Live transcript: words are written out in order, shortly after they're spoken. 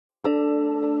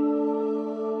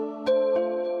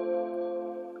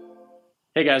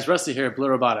Hey guys, Rusty here at Blue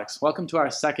Robotics. Welcome to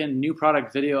our second new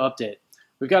product video update.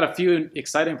 We've got a few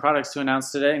exciting products to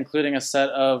announce today, including a set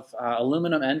of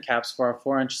aluminum end caps for our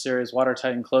 4-inch series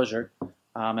watertight enclosure,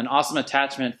 an awesome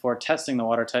attachment for testing the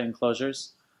watertight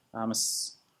enclosures,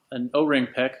 an O-ring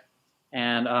pick,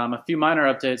 and a few minor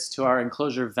updates to our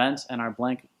enclosure vent and our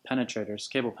blank penetrators,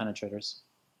 cable penetrators.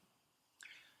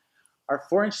 Our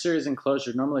 4-inch series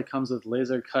enclosure normally comes with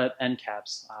laser cut end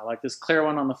caps, like this clear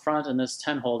one on the front and this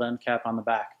 10-hole end cap on the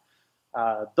back.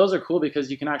 Those are cool because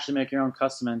you can actually make your own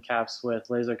custom end caps with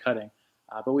laser cutting.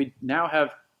 But we now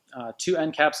have two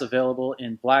end caps available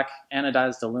in black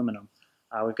anodized aluminum.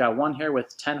 We've got one here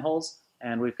with 10 holes,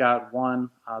 and we've got one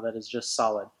that is just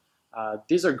solid.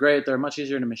 These are great. They're much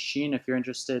easier to machine if you're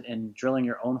interested in drilling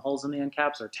your own holes in the end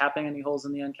caps or tapping any holes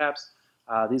in the end caps.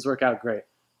 These work out great.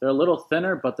 They're a little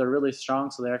thinner, but they're really strong,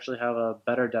 so they actually have a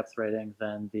better depth rating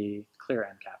than the clear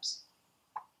end caps.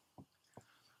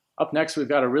 Up next, we've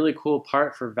got a really cool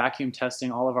part for vacuum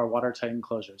testing all of our watertight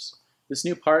enclosures. This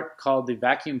new part, called the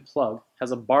vacuum plug, has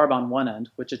a barb on one end,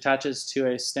 which attaches to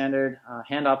a standard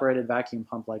hand-operated vacuum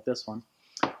pump like this one.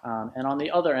 And on the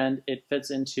other end, it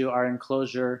fits into our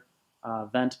enclosure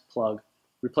vent plug,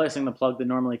 replacing the plug that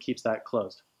normally keeps that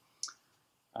closed.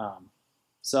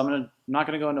 So I'm not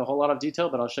going to go into a whole lot of detail,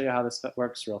 but I'll show you how this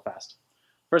works real fast.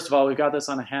 First of all, we've got this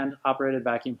on a hand-operated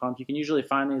vacuum pump. You can usually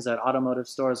find these at automotive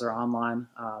stores or online.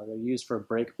 They're used for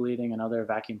brake bleeding and other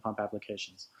vacuum pump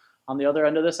applications. On the other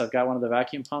end of this, I've got one of the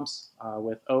vacuum pumps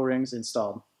with O-rings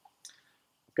installed.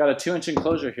 I've got a 2-inch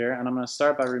enclosure here, and I'm going to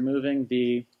start by removing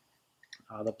the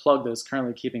plug that is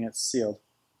currently keeping it sealed.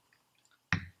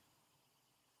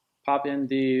 Pop in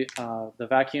the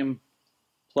vacuum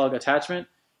plug attachment.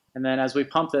 And then as we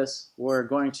pump this, we're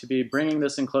going to be bringing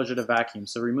this enclosure to vacuum,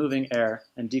 so removing air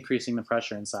and decreasing the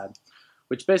pressure inside,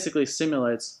 which basically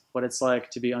simulates what it's like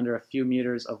to be under a few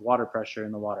meters of water pressure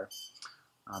in the water.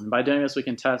 By doing this, we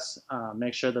can test,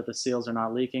 make sure that the seals are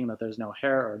not leaking, that there's no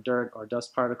hair or dirt or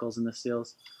dust particles in the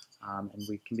seals, and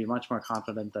we can be much more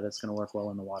confident that it's going to work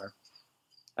well in the water.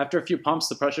 After a few pumps,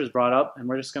 the pressure is brought up, and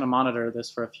we're just going to monitor this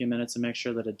for a few minutes and make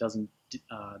sure that it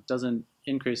doesn't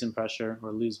increase in pressure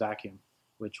or lose vacuum,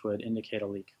 which would indicate a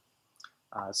leak.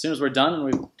 As soon as we're done and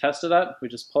we've tested that, we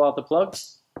just pull out the plug,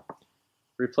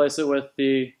 replace it with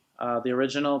the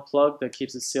original plug that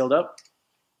keeps it sealed up,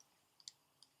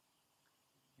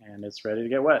 and it's ready to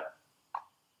get wet.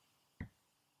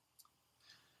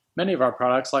 Many of our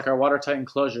products, like our watertight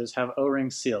enclosures, have O-ring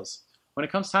seals. When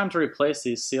it comes time to replace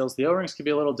these seals, the O-rings can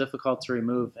be a little difficult to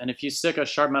remove, and if you stick a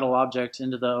sharp metal object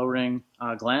into the O-ring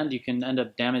gland, you can end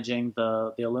up damaging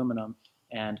the aluminum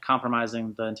and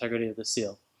compromising the integrity of the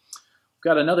seal. We've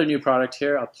got another new product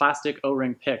here, a plastic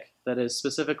O-ring pick that is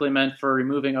specifically meant for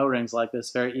removing O-rings like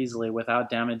this very easily without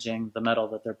damaging the metal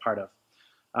that they're part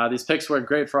of. These picks work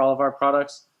great for all of our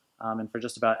products and for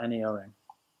just about any O-ring.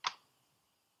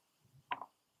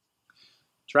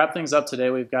 To wrap things up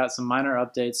today, we've got some minor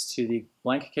updates to the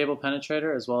blank cable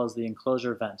penetrator as well as the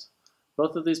enclosure vent.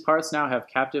 Both of these parts now have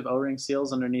captive O-ring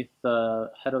seals underneath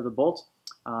the head of the bolt,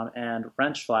 and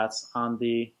wrench flats on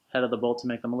the head of the bolt to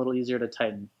make them a little easier to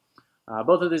tighten.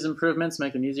 Both of these improvements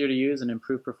make them easier to use and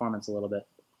improve performance a little bit.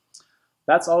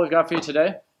 That's all we've got for you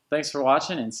today. Thanks for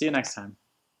watching, and see you next time.